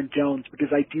towards Aaron Jones,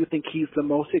 because I do think he's the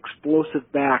most explosive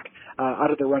back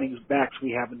out of the running backs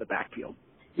we have in the backfield.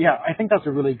 Yeah, I think that's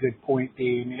a really good point,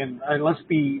 Dean. And let's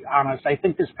be honest, I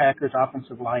think this Packers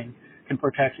offensive line can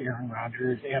protect Aaron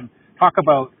Rodgers. And talk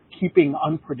about keeping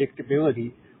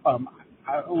unpredictability.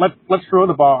 Let's throw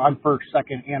the ball on first,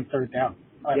 second, and third down.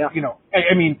 Yeah.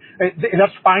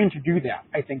 That's fine to do that,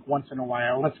 I think, once in a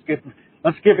while. Let's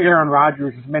give Aaron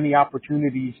Rodgers as many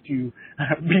opportunities to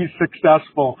be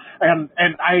successful. And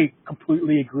I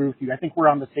completely agree with you. I think we're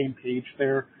on the same page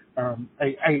there.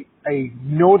 I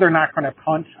know they're not going to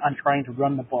punt on trying to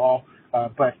run the ball,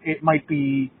 but it might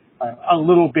be a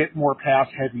little bit more pass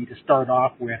heavy to start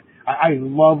off with. I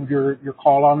love your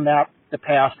call on that, the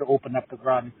pass to open up the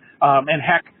run. And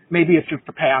heck, maybe it's just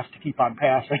a pass to keep on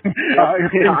passing.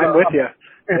 I'm with you.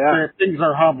 If things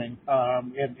are humming,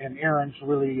 and Aaron's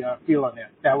really feeling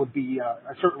it, that would be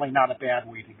certainly not a bad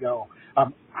way to go.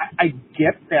 I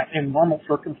get that in normal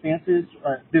circumstances,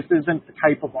 this isn't the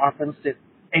type of offense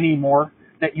anymore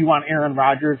that you want Aaron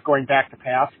Rodgers going back to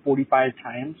pass 45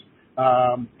 times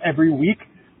every week.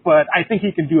 But I think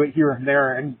he can do it here and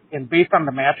there. And based on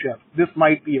the matchup, this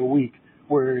might be a week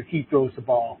where he throws the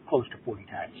ball close to 40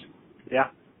 times. Yeah.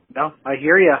 No, I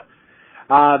hear you.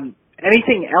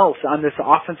 Anything else on this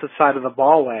offensive side of the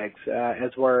ball, Wags,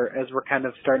 as we're kind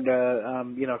of starting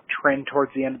to trend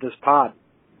towards the end of this pod?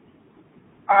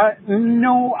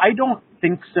 No, I don't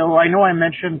think so. I know I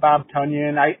mentioned Bob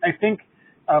Tunyon. I think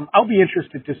I'll be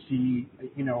interested to see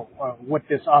what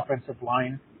this offensive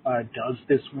line does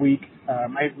this week.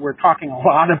 We're talking a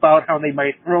lot about how they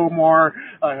might throw more,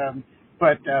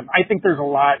 but I think there's a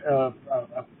lot of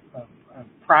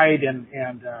pride and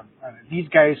these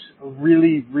guys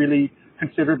really, really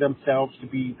consider themselves to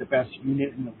be the best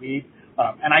unit in the league.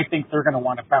 And I think they're going to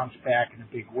want to bounce back in a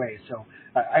big way. So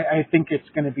I think it's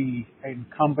going to be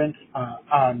incumbent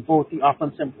on both the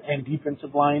offensive and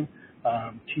defensive line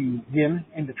to win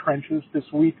in the trenches this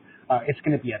week. It's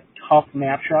going to be a tough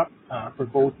matchup for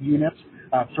both units.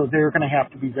 So they're going to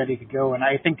have to be ready to go. And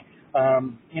I think,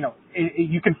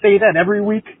 you can say that every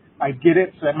week. I get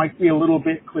it. So that might be a little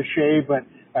bit cliche, but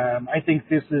I think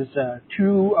this is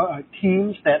two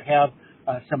teams that have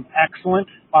some excellent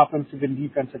offensive and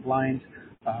defensive lines,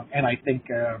 and I think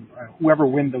whoever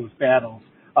wins those battles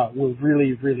will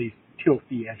really, really tilt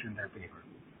the edge in their favor.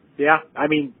 Yeah, I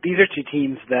mean, these are two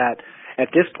teams that at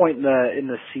this point in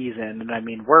the season, and I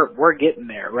mean, we're getting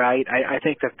there, right? I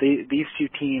think that these two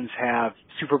teams have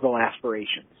Super Bowl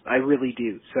aspirations. I really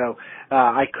do. So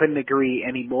I couldn't agree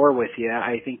any more with you.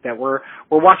 I think that we're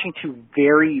watching two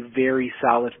very, very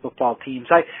solid football teams.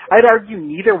 I'd argue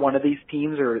neither one of these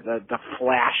teams are the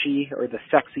flashy or the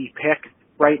sexy pick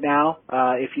right now.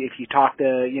 If you talk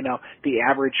to the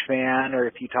average fan, or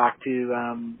if you talk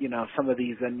to some of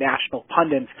these national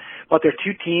pundits, but they're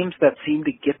two teams that seem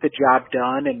to get the job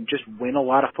done and just win a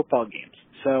lot of football games.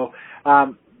 So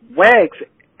Wags,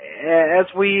 as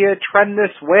we trend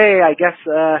this way, I guess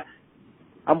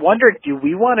I'm wondering, do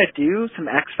we want to do some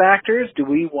X factors? Do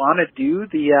we want to do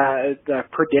the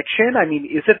prediction? I mean,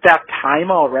 is it that time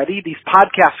already? These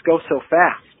podcasts go so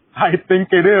fast. I think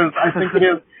it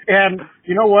is. And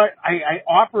you know what? I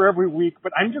offer every week,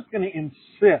 but I'm just going to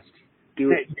insist that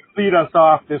you lead us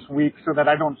off this week so that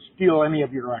I don't steal any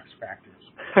of your X factors.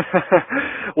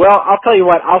 Well, I'll tell you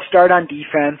what. I'll start on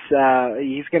defense.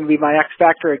 He's going to be my X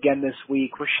factor again this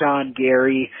week. Rashawn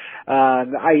Gary.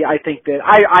 I think that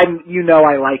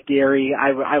I like Gary.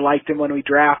 I liked him when we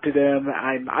drafted him.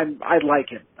 I like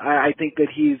him. I think that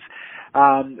he's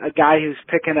a guy who's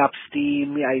picking up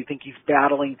steam. I think he's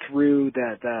battling through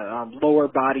the lower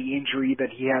body injury that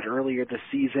he had earlier this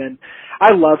season.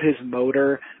 I love his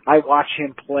motor. I watch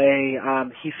him play.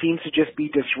 He seems to just be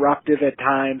disruptive at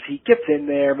times. He gets in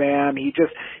there, man.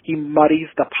 He muddies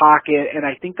the pocket, and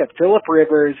I think that Phillip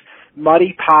Rivers,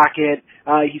 muddy pocket,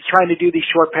 he's trying to do these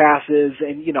short passes,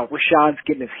 and Rashawn's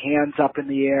getting his hands up in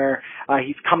the air.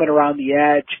 He's coming around the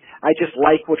edge. I just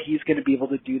like what he's going to be able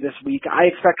to do this week. I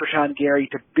expect Rashawn Gary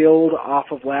to build off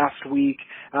of last week.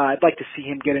 I'd like to see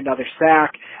him get another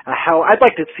sack. I'd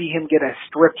like to see him get a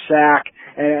strip sack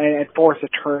and force a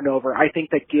turnover. I think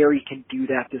that Gary can do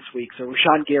that this week. So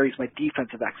Rashawn Gary's my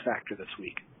defensive X factor this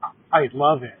week. I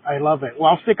love it. Well,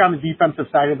 I'll stick on the defensive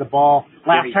side of the ball.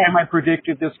 Last time I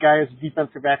predicted this guy as a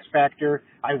defensive X factor,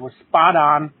 I was spot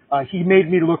on. He made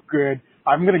me look good.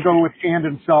 I'm going to go with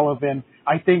Chandon Sullivan.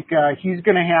 I think he's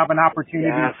going to have an opportunity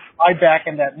to fly back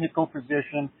in that nickel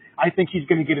position. I think he's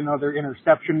going to get another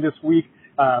interception this week.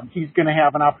 He's going to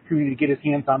have an opportunity to get his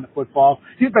hands on the football.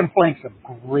 He's been playing some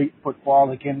great football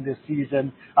again this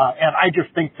season. And I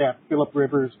just think that Phillip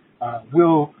Rivers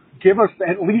will give us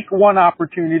at least one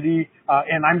opportunity.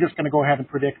 And I'm just going to go ahead and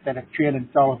predict that it's Chandon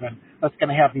Sullivan that's going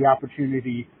to have the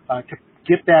opportunity to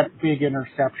get that big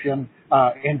interception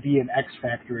and be an X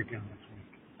factor again this week.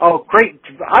 Oh, great.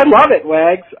 I love it,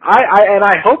 Wags.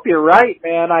 I hope you're right,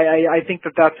 man. I think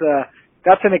that's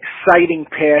an exciting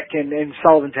pick, and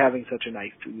Sullivan's having such a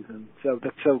nice season. So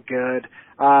that's so good.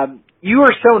 You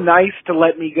were so nice to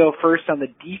let me go first on the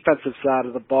defensive side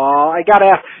of the ball. I got to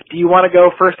ask, do you want to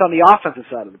go first on the offensive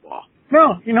side of the ball?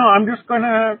 No, I'm just going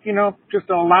to, just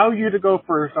allow you to go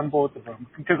first on both of them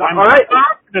because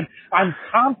I'm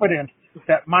confident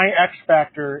that my X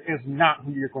factor is not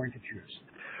who you're going to choose.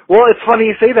 Well, it's funny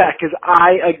you say that because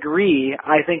I agree.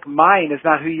 I think mine is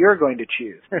not who you're going to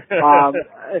choose.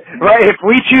 Right? If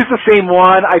we choose the same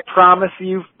one, I promise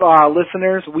you,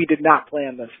 listeners, we did not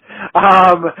plan this.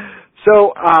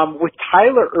 So with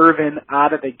Tyler Ervin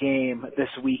out of the game this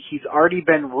week, he's already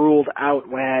been ruled out,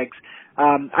 Wags.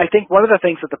 I think one of the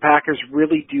things that the Packers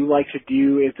really do like to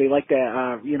do is they like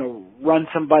to, run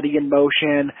somebody in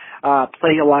motion,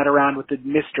 play a lot around with the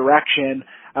misdirection.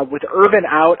 With Irvin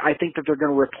out, I think that they're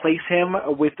going to replace him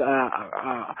with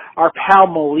our pal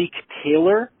Malik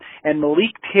Taylor. And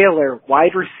Malik Taylor,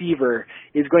 wide receiver,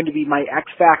 is going to be my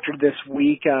X factor this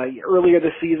week. Earlier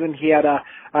this season, he had a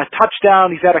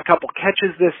touchdown. He's had a couple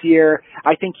catches this year.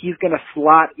 I think he's going to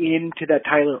slot into that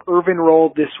Tyler Irvin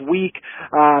role this week.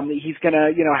 He's going to,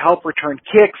 help return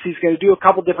kicks. He's going to do a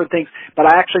couple different things, but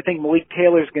I actually think Malik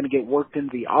Taylor is going to get worked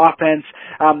into the offense.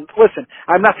 Listen,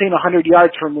 I'm not saying 100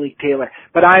 yards for Malik Taylor,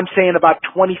 but I'm saying about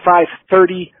 25,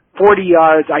 30, 40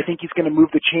 yards. I think he's going to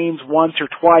move the chains once or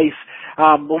twice.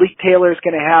 Malik Taylor is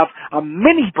going to have a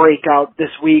mini breakout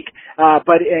this week,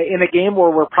 but in a game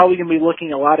where we're probably going to be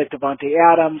looking a lot at Devontae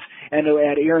Adams and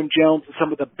at Aaron Jones and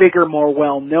some of the bigger, more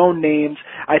well-known names,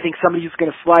 I think somebody who's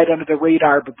going to slide under the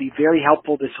radar but be very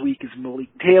helpful this week is Malik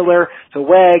Taylor. So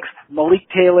Wags, Malik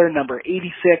Taylor, number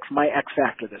 86, my X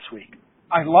factor this week.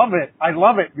 I love it.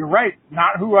 You're right.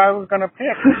 Not who I was going to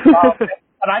pick.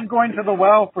 And I'm going to the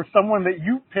well for someone that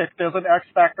you picked as an X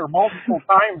factor multiple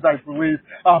times, I believe,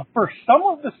 for some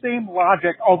of the same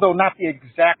logic, although not the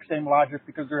exact same logic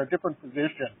because they're a different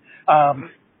position.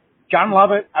 John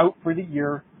Lovett out for the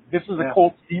year. This is a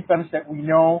Colts defense that we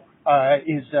know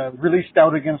is really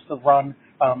stout against the run.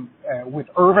 With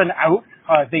Irvin out,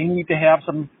 they need to have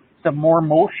some more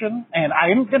motion, and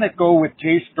I'm going to go with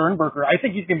Jay Sternberger. I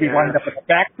think he's going to be lined up at the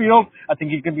backfield. I think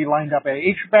he's going to be lined up at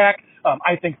H-back.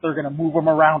 I think they're going to move him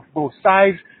around to both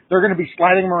sides. They're going to be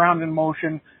sliding him around in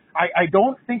motion. I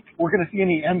don't think we're going to see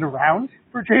any end around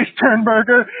for Jay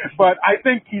Sternberger, but I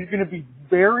think he's going to be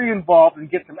very involved and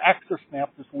get some extra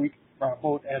snaps this week,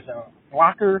 both as a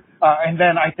blocker, and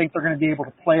then I think they're going to be able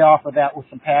to play off of that with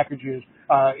some packages,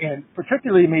 and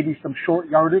particularly maybe some short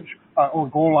yardage or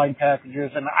goal line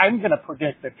packages. And I'm going to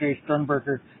predict that Jay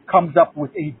Sternberger comes up with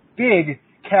a big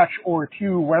catch or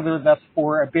two, whether that's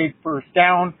for a big first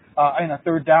down in a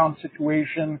third down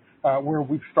situation where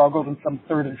we've struggled in some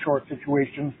third and short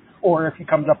situations, or if he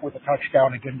comes up with a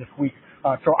touchdown again this week.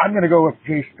 So I'm going to go with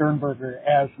Jay Sternberger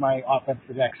as my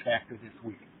offensive X factor this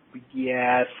week.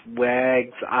 Yes,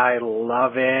 Wags, I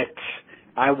love it.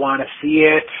 I want to see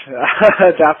it.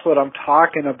 That's what I'm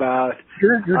talking about.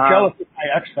 You're jealous of my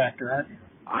X factor, aren't you?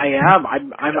 I am.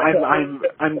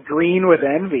 I'm green with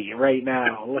envy right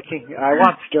now. I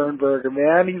want Sternberger,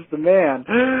 man. He's the man.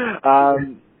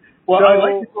 Well, I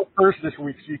like to go first this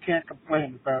week, so you can't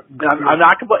complain about. I'm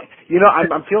not complaining.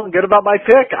 I'm feeling good about my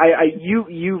pick.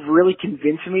 You've really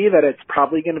convinced me that it's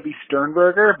probably going to be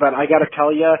Sternberger, but I got to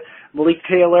tell you, Malik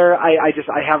Taylor, I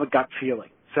have a gut feeling.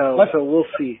 So we'll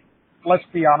see. Let's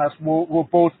be honest. We'll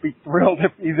both be thrilled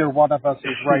if either one of us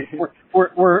is right.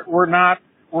 We're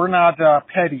not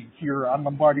petty here on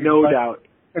Lombardi. No doubt.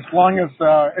 As long as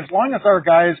our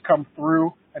guys come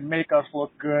through and make us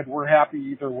look good, we're happy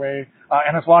either way.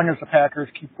 And as long as the Packers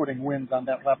keep putting wins on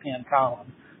that left-hand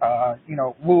column,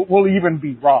 we'll even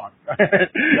be wrong.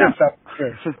 That's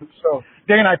good. So,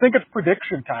 Dane, I think it's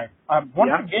prediction time.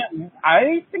 Once again,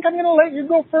 I think I'm going to let you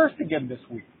go first again this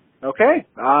week. Okay.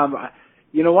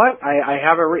 You know what? I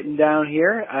have it written down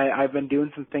here. I've been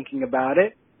doing some thinking about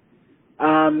it.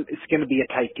 It's going to be a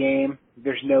tight game.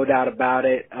 There's no doubt about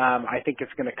it. I think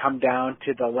it's going to come down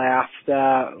to the last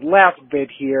bit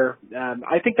here.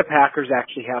 I think the Packers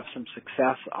actually have some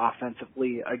success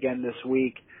offensively again this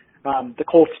week. The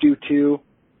Colts do too.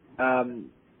 I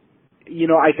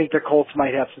think the Colts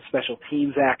might have some special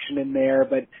teams action in there,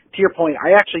 but to your point,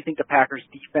 I actually think the Packers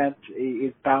defense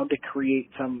is bound to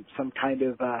create some kind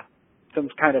of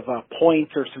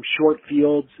points or some short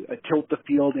fields, tilt the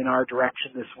field in our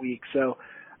direction this week. So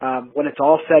when it's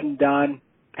all said and done,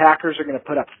 Packers are going to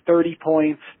put up 30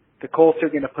 points. The Colts are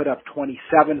going to put up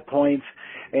 27 points.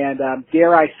 And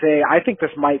dare I say, I think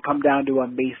this might come down to a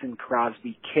Mason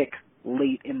Crosby kick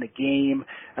late in the game.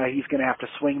 He's going to have to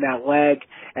swing that leg.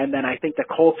 And then I think the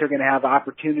Colts are going to have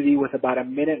opportunity with about a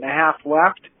minute and a half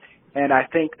left. And I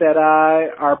think that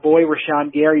our boy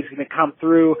Rashawn Gary is going to come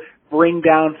through, bring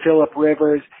down Phillip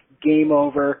Rivers, game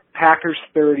over, Packers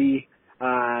 30,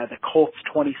 the Colts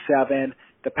 27,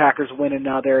 the Packers win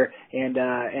another,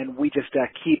 and we just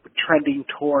keep trending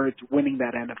towards winning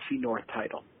that NFC North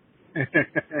title.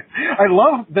 I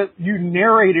love that you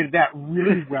narrated that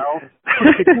really well,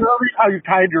 particularly how you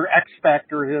tied your X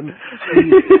Factor in.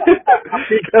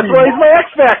 That's why he's my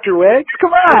X Factor, Wiggs.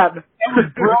 Come on. That was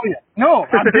brilliant. No,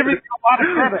 I'm giving you a lot of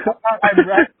credit. I'm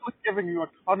actually giving you a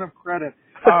ton of credit.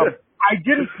 I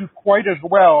didn't do quite as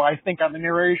well, I think, on the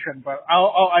narration, but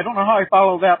I don't know how I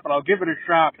follow that, but I'll give it a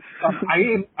shot.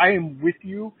 I am with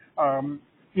you.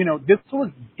 This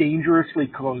was dangerously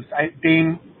close.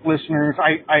 Dane listeners,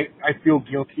 I feel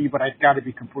guilty, but I've got to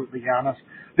be completely honest.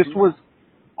 This was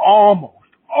almost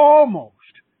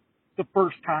the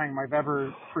first time I've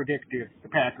ever predicted the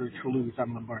Packers to lose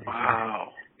on Lombardi.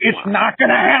 Wow. It's not going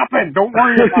to happen. Don't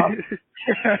worry about it.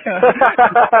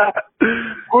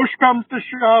 Push comes to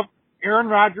shove. Aaron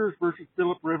Rodgers versus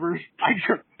Phillip Rivers. I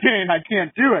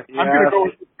can't do it. Yeah. I'm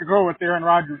going to go with Aaron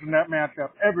Rodgers in that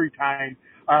matchup every time.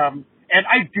 And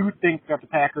I do think that the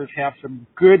Packers have some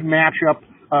good matchup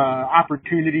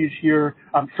opportunities here.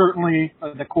 Certainly,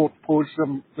 the Colts pose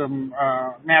some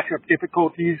matchup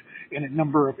difficulties in a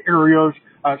number of areas.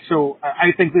 So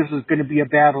I think this is going to be a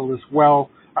battle as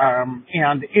well.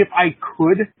 And if I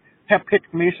could have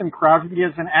picked Mason Crosby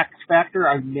as an X factor,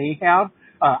 I may have.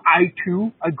 I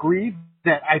too agree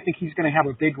that I think he's going to have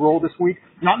a big role this week.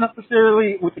 Not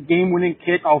necessarily with the game-winning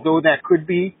kick, although that could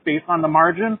be based on the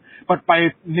margin, but by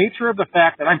nature of the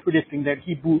fact that I'm predicting that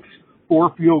he boots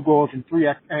 4 field goals and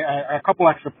a couple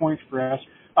extra points for us.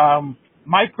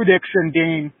 My prediction,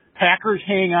 Dane, Packers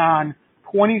hang on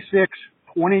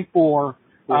 26-24,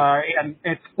 and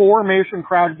it's 4 Mason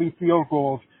Crosby field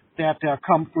goals that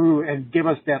come through and give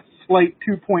us that slight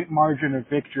 2-point margin of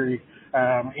victory.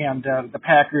 And the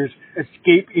Packers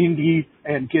escape Indy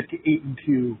and get to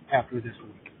 8-2 after this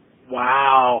week.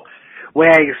 Wow.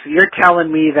 Wags, you're telling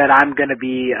me that I'm going to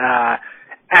be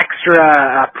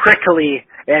extra prickly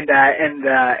and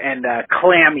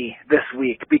clammy this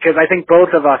week because I think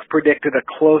both of us predicted a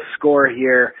close score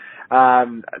here.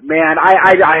 Man,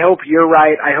 I hope you're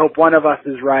right. I hope one of us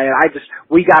is right.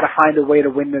 We got to find a way to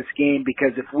win this game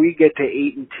because if we get to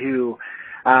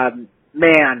 8-2,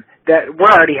 man, that we're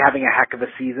already having a heck of a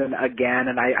season again,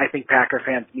 and I think Packer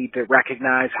fans need to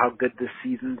recognize how good this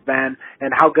season's been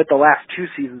and how good the last 2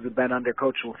 seasons have been under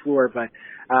Coach LaFleur. But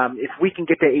if we can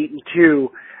get to 8-2,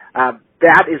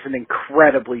 that is an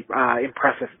incredibly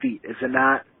impressive feat, is it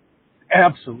not?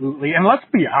 Absolutely. And let's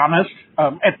be honest,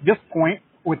 at this point,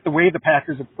 with the way the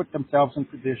Packers have put themselves in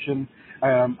position,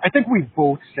 I think we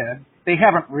both said they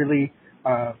haven't really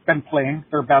been playing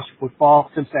their best football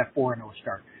since that 4-0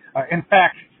 start. In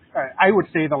fact, I would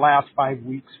say the last 5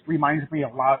 weeks reminds me a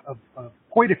lot of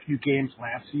quite a few games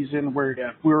last season where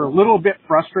we were a little bit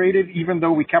frustrated, even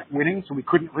though we kept winning, so we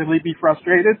couldn't really be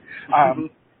frustrated.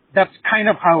 That's kind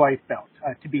of how I felt,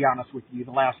 to be honest with you,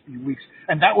 the last few weeks.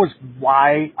 And that was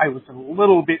why I was a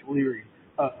little bit leery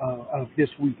of this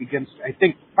week against, I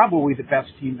think, probably the best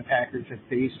team the Packers have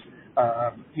faced,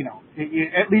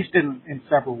 at least in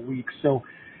several weeks. So,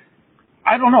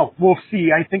 I don't know. We'll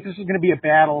see. I think this is going to be a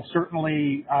battle.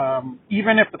 Certainly,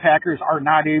 even if the Packers are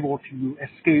not able to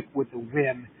escape with the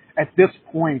win, at this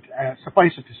point,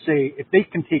 suffice it to say, if they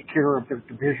can take care of their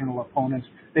divisional opponents,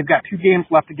 they've got 2 games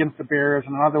left against the Bears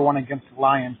and another one against the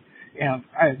Lions, and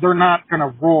they're not going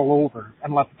to roll over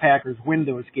and let the Packers win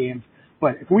those games.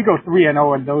 But if we go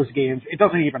 3-0 in those games, it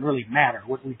doesn't even really matter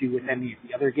what we do with any of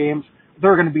the other games.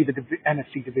 They're going to be the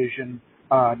NFC Division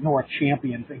North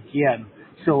champions again.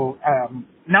 So,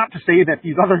 not to say that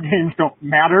these other games don't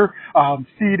matter,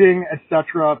 seeding,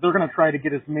 etc. They're going to try to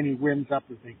get as many wins up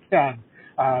as they can.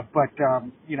 But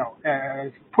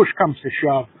as push comes to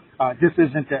shove, this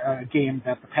isn't a game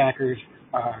that the Packers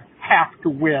have to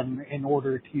win in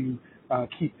order to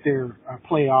keep their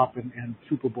playoff and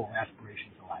Super Bowl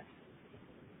aspirations alive.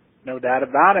 No doubt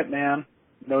about it, man.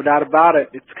 No doubt about it.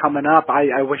 It's coming up.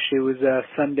 I wish it was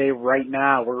Sunday right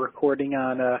now. We're recording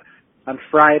on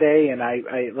Friday, and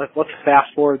let's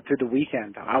fast forward to the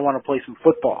weekend. I want to play some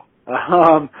football.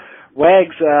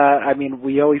 Wags,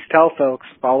 we always tell folks,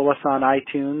 follow us on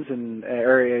iTunes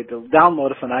or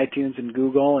download us on iTunes and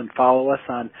Google, and follow us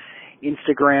on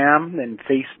Instagram and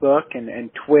Facebook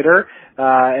and Twitter,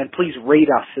 and please rate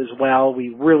us as well.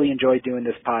 We really enjoy doing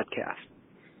this podcast.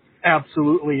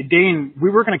 Absolutely. Dane,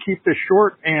 we were going to keep this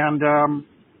short, and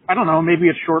I don't know, maybe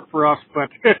it's short for us, but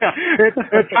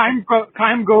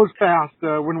time goes fast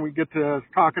when we get to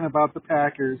talking about the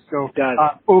Packers. So,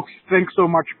 folks, thanks so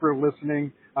much for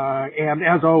listening. And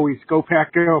as always, go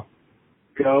Pack, go.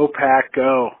 Go Pack,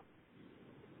 go.